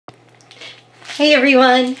Hey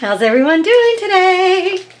everyone, how's everyone doing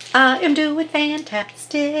today? I am doing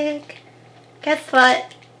fantastic. Guess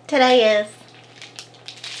what today is?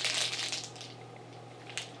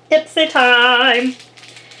 Ipsy time.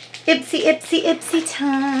 Ipsy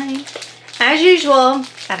time. As usual,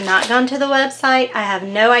 I've not gone to the website. I have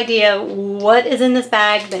no idea what is in this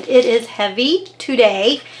bag, but it is heavy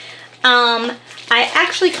today. I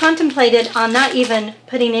actually contemplated on not even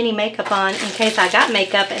putting any makeup on in case I got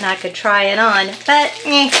makeup and I could try it on, but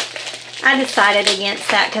I decided against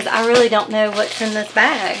that because I really don't know what's in this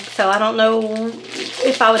bag. So I don't know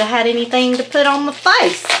if I would have had anything to put on the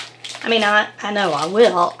face. I mean, I know I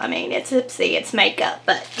will. I mean, it's Ipsy, it's makeup,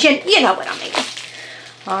 but you know what I mean.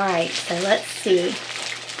 Alright, so let's see. I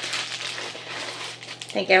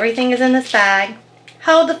think everything is in this bag.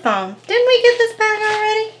 Hold the phone. Didn't we get this bag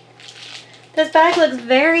already? This bag looks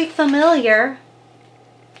very familiar.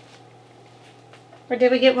 Or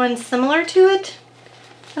did we get one similar to it?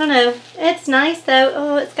 I don't know. It's nice though.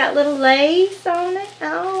 Oh, it's got little lace on it.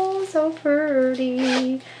 Oh, so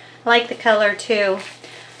pretty. I like the color too.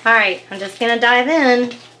 Alright, I'm just going to dive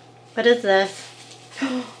in. What is this?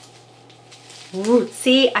 Ooh,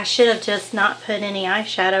 see, I should have just not put any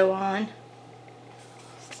eyeshadow on.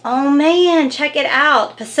 Oh man, check it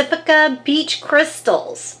out. Pacifica Beach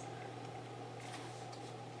Crystals.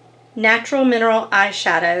 Natural mineral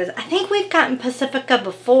eyeshadows. I think we've gotten Pacifica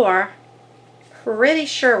before. Pretty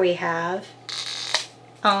sure we have.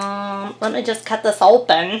 Let me just cut this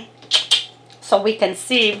open so we can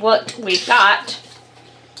see what we got.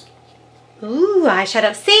 Ooh,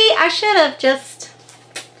 eyeshadow. See, I should have just,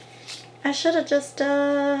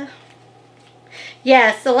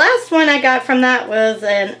 yes, the last one I got from that was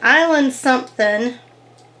an Island something,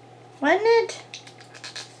 wasn't it?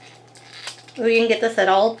 Ooh, you can get this at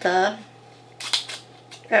Ulta.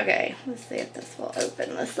 Okay, let's see if this will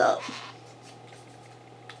open this up.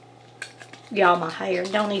 Y'all, my hair.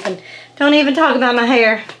 Don't even talk about my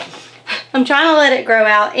hair. I'm trying to let it grow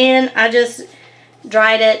out, and I just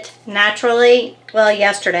dried it naturally, well,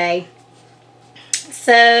 yesterday.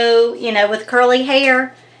 So, you know, with curly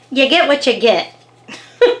hair, you get what you get.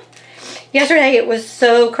 Yesterday it was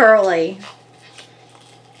so curly.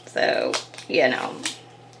 So, you know.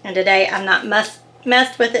 And today I've not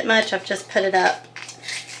messed with it much. I've just put it up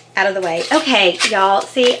out of the way. Okay, y'all.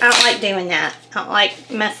 See, I don't like doing that. I don't like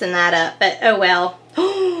messing that up. But oh well.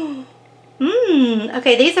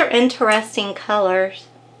 Okay, these are interesting colors.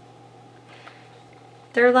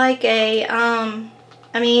 They're like a, I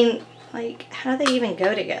mean, like, how do they even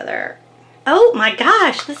go together? Oh my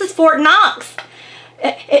gosh, this is Fort Knox.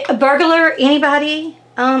 A burglar, anybody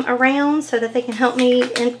around so that they can help me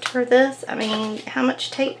enter this? I mean, how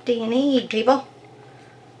much tape do you need, people?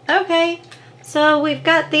 Okay, so we've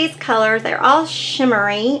got these colors. They're all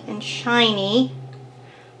shimmery and shiny.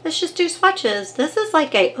 Let's just do swatches. This is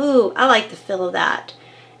like a, ooh, I like the feel of that.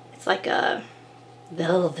 It's like a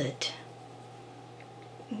velvet.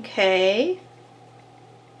 Okay.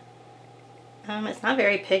 It's not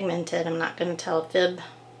very pigmented. I'm not going to tell a fib.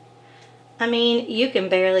 I mean, you can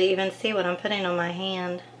barely even see what I'm putting on my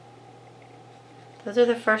hand. Those are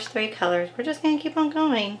the first three colors. We're just going to keep on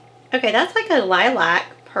going. Okay, that's like a lilac,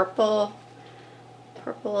 purplish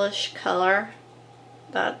color.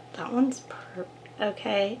 That one's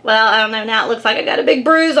okay. Well, I don't know. Now it looks like I got a big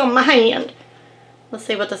bruise on my hand. Let's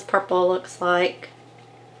see what this purple looks like.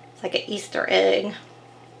 It's like an Easter egg.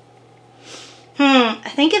 I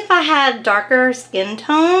think if I had darker skin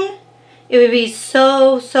tone, it would be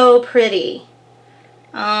so pretty.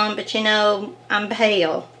 But you know, I'm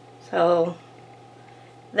pale. So,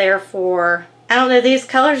 therefore, I don't know, these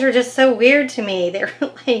colors are just so weird to me. They're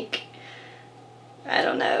like, I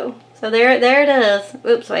don't know. So there it is.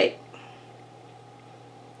 Oops, wait.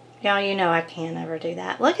 Y'all, you know I can't ever do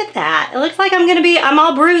that. Look at that. It looks like I'm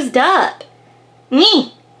all bruised up.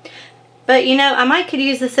 But you know, I could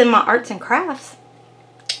use this in my arts and crafts.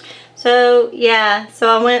 So yeah, so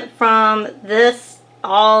I went from this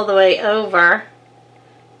all the way over.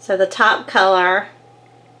 So the top color,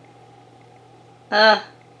 I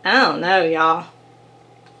don't know, y'all.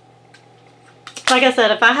 Like I said,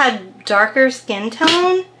 if I had darker skin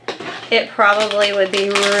tone, it probably would be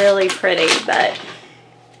really pretty, but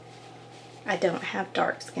I don't have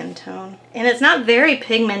dark skin tone. And it's not very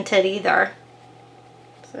pigmented either.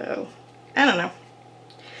 So, I don't know.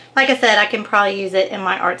 Like I said, I can probably use it in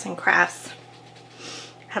my arts and crafts.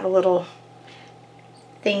 I have a little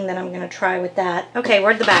thing that I'm going to try with that. Okay,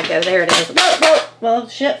 where'd the bag go? There it is. Whoa, whoa. Well,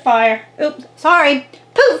 shit, fire. Oops, sorry.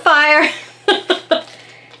 Poop fire.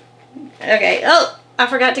 Okay, oh, I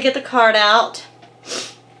forgot to get the card out.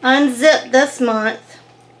 Unzip this month.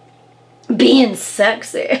 being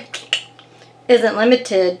sexy isn't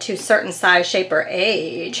limited to certain size, shape, or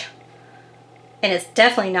age. And it's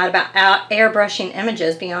definitely not about airbrushing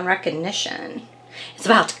images beyond recognition. It's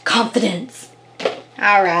about confidence.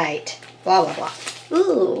 All right. Blah, blah, blah.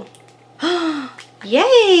 Ooh.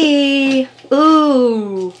 Yay.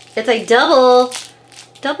 Ooh. It's a double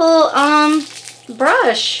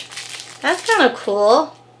brush. That's kind of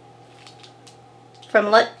cool. From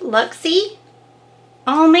Luxie.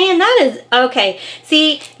 Oh man, that is, okay.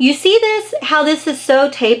 See, you see this, how this is so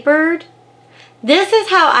tapered? This is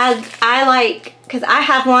how I like, because I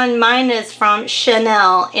have one, mine is from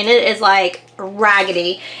Chanel, and it is like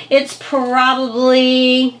raggedy. It's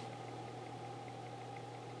probably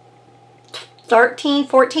 13,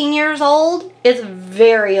 14 years old. It's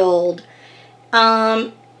very old. But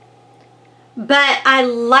I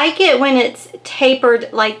like it when it's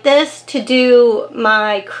tapered like this to do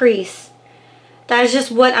my crease. That is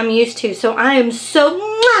just what I'm used to. So I'm so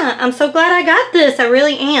glad I got this. I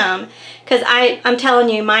really am. Because I'm telling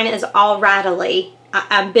you, mine is all rattly.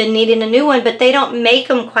 I've been needing a new one, but they don't make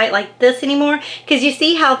them quite like this anymore. Because you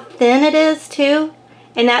see how thin it is too?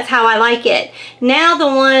 And that's how I like it. Now the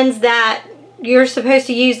ones that you're supposed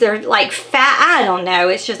to use, they're like fat. I don't know.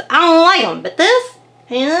 It's just, I don't like them. But this,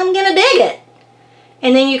 I'm going to dig it.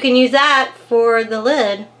 And then you can use that for the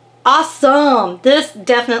lid. Awesome. This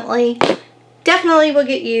definitely will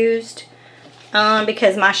get used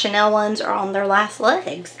because my Chanel ones are on their last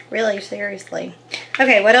legs. Really, seriously.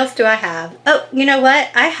 Okay, what else do I have? Oh, you know what?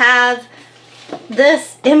 I have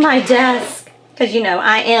this in my desk because, you know,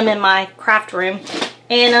 I am in my craft room.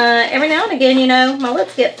 And every now and again, you know, my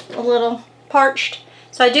lips get a little parched.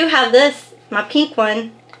 So I do have this, my pink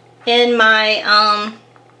one, in my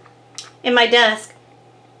desk.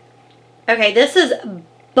 Okay, this is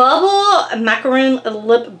Bubble Macaroon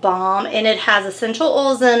Lip Balm, and it has essential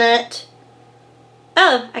oils in it.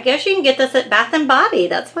 Oh, I guess you can get this at Bath & Body.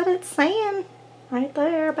 That's what it's saying right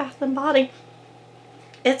there, Bath & Body.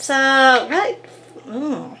 It's lemongrass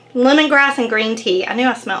and green tea. I knew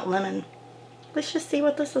I smelled lemon. Let's just see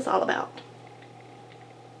what this is all about.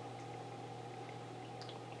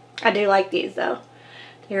 I do like these though.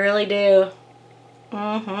 They really do.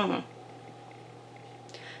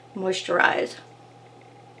 Moisturize.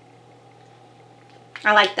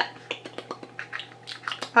 I like that.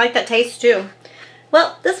 I like that taste too.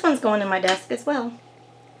 Well, this one's going in my desk as well,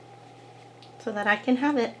 so that I can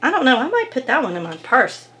have it. I don't know. I might put that one in my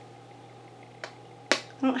purse. I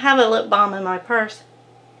don't have a lip balm in my purse.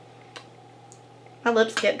 My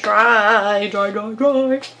lips get dry.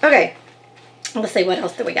 Okay. Let's see. What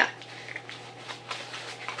else do we got?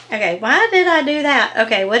 Okay. Why did I do that?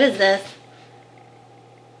 Okay. What is this?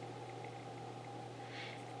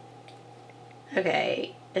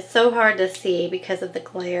 Okay, it's so hard to see because of the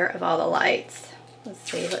glare of all the lights. Let's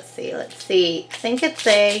see. I think it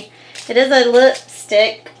is a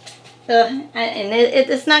lipstick. And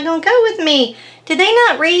it's not going to go with me. Did they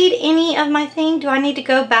not read any of my thing? Do I need to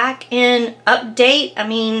go back and update? I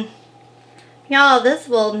mean, y'all, this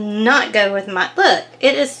will not go with my, look,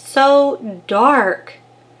 it is so dark.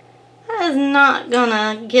 That is not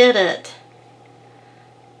gonna get it.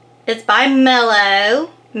 It's by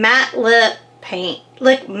Mellow Matte Lip Paint,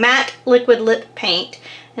 matte liquid lip paint,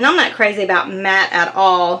 and I'm not crazy about matte at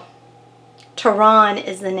all. Tehran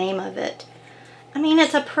is the name of it. I mean,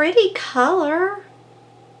 it's a pretty color.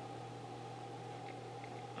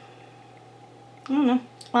 I don't know.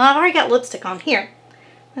 Well, I've already got lipstick on here.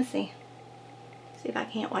 Let's see. See if I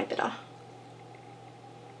can't wipe it off.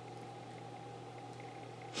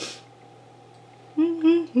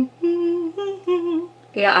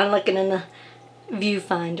 Yeah, I'm looking in the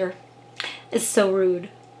viewfinder. It's so rude.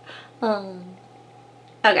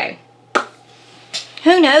 Okay.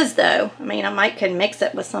 Who knows though? I mean, I might could mix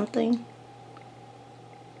it with something.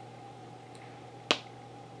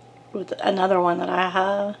 With another one that I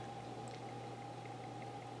have.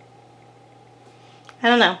 I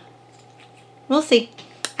don't know. We'll see.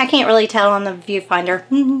 I can't really tell on the viewfinder.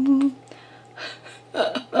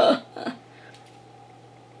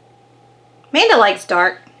 Amanda likes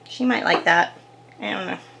dark. She might like that. I don't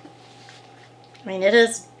know. I mean, it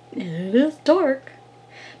is dark.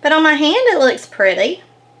 But on my hand, it looks pretty.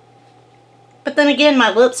 But then again,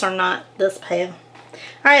 my lips are not this pale.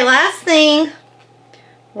 Alright, last thing.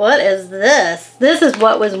 What is this? This is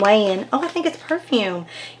what was weighing. Oh, I think it's perfume.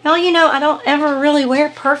 Y'all, you know, I don't ever really wear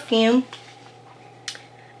perfume.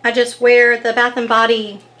 I just wear the Bath &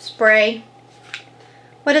 Body spray.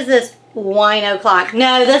 What is this? Wine O'Clock.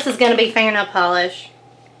 No, this is going to be fingernail polish.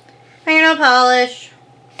 Fingernail polish.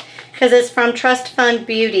 Because it's from Trust Fund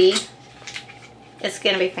Beauty. it's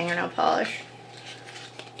going to be fingernail polish.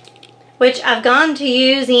 Which I've gone to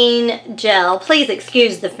using gel. Please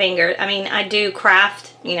excuse the finger. I mean, I do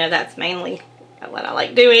craft. You know, that's mainly what I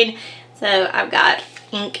like doing. So I've got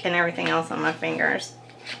ink and everything else on my fingers.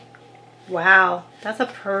 Wow, that's a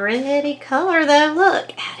pretty color though.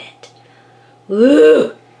 Look at it.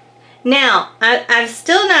 Woo! Now, I've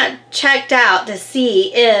still not checked out to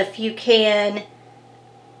see if you can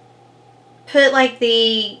put like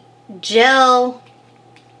the gel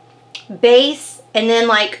base and then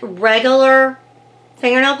like regular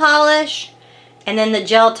fingernail polish and then the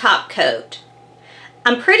gel top coat.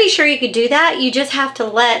 I'm pretty sure you could do that. You just have to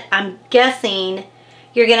let, I'm guessing,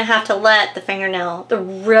 you're going to have to let the fingernail, the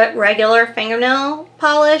regular fingernail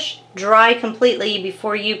polish dry completely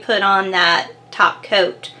before you put on that top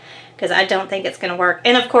coat. Because I don't think it's going to work.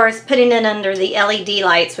 And of course, putting it under the LED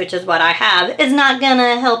lights, which is what I have, is not going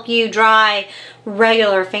to help you dry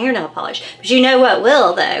regular fingernail polish. But you know what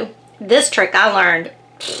will, though? This trick I learned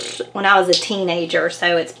when I was a teenager.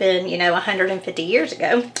 So it's been, you know, 150 years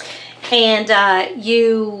ago. And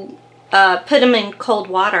you put them in cold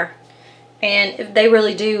water. And they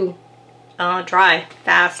really do dry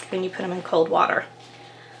fast when you put them in cold water.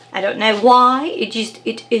 I don't know why. It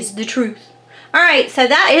is the truth. Alright, so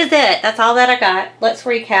that is it. That's all that I got. Let's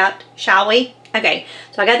recap, shall we? Okay,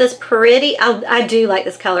 so I got this pretty, I do like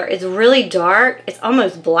this color. It's really dark. It's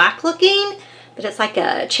almost black looking, but it's like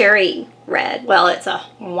a cherry red. Well, it's a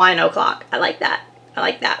wine o'clock. I like that. I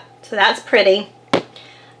like that. So that's pretty.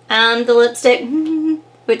 The lipstick,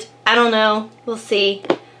 which I don't know. We'll see.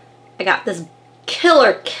 I got this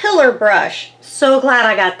killer brush. So glad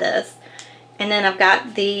I got this. And then I've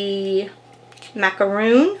got the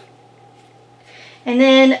macaroon. And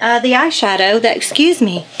then the eyeshadow that, excuse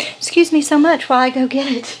me so much while I go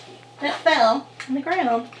get it. That fell on the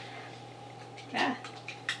ground. Yeah.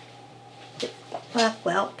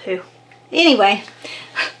 Well, poo. Anyway,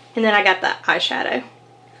 and then I got the eyeshadow,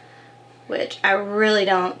 which I really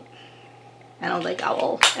don't think I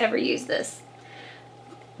will ever use this.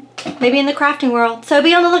 Maybe in the crafting world. So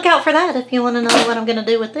be on the lookout for that if you want to know what I'm going to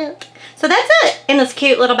do with it. So that's it in this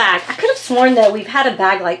cute little bag. I could have sworn though we've had a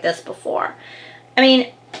bag like this before. I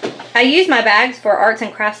mean, I use my bags for arts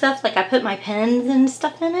and craft stuff. Like I put my pens and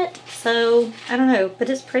stuff in it. So, I don't know. But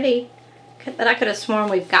it's pretty. But I could have sworn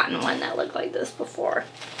we've gotten one that looked like this before.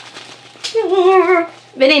 But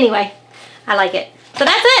anyway, I like it. So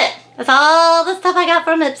that's it. That's all the stuff I got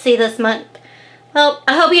from Ipsy this month. Well,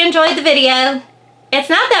 I hope you enjoyed the video. It's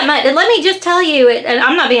not that much. And let me just tell you, and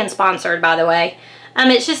I'm not being sponsored, by the way.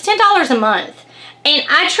 It's just $10 a month. And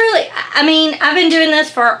I truly, I mean, I've been doing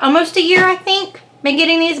this for almost a year, I think. Been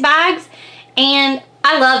getting these bags. And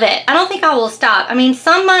I love it. I don't think I will stop. I mean,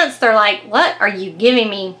 some months they're like, what are you giving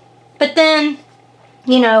me? But then,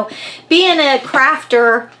 you know, being a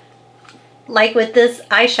crafter, like with this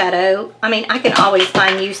eyeshadow, I mean, I can always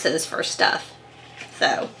find uses for stuff.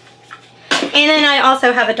 So. And then I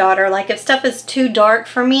also have a daughter. Like, if stuff is too dark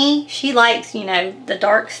for me, she likes, you know, the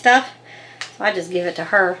dark stuff. So I just give it to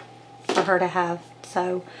her for her to have.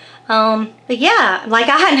 So, but yeah, like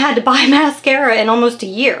I hadn't had to buy mascara in almost a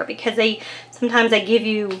year because sometimes they give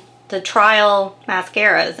you the trial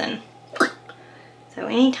mascaras, and so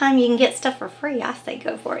anytime you can get stuff for free, I say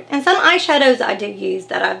go for it. And some eyeshadows I do use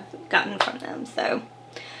that I've gotten from them. So,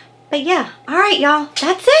 but yeah, all right, y'all,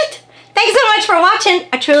 that's it. Thanks so much for watching.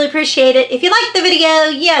 I truly appreciate it. If you liked the video,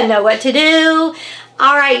 you know what to do.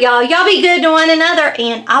 All right, y'all. Y'all be good to one another,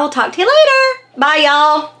 and I will talk to you later. Bye,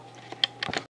 y'all.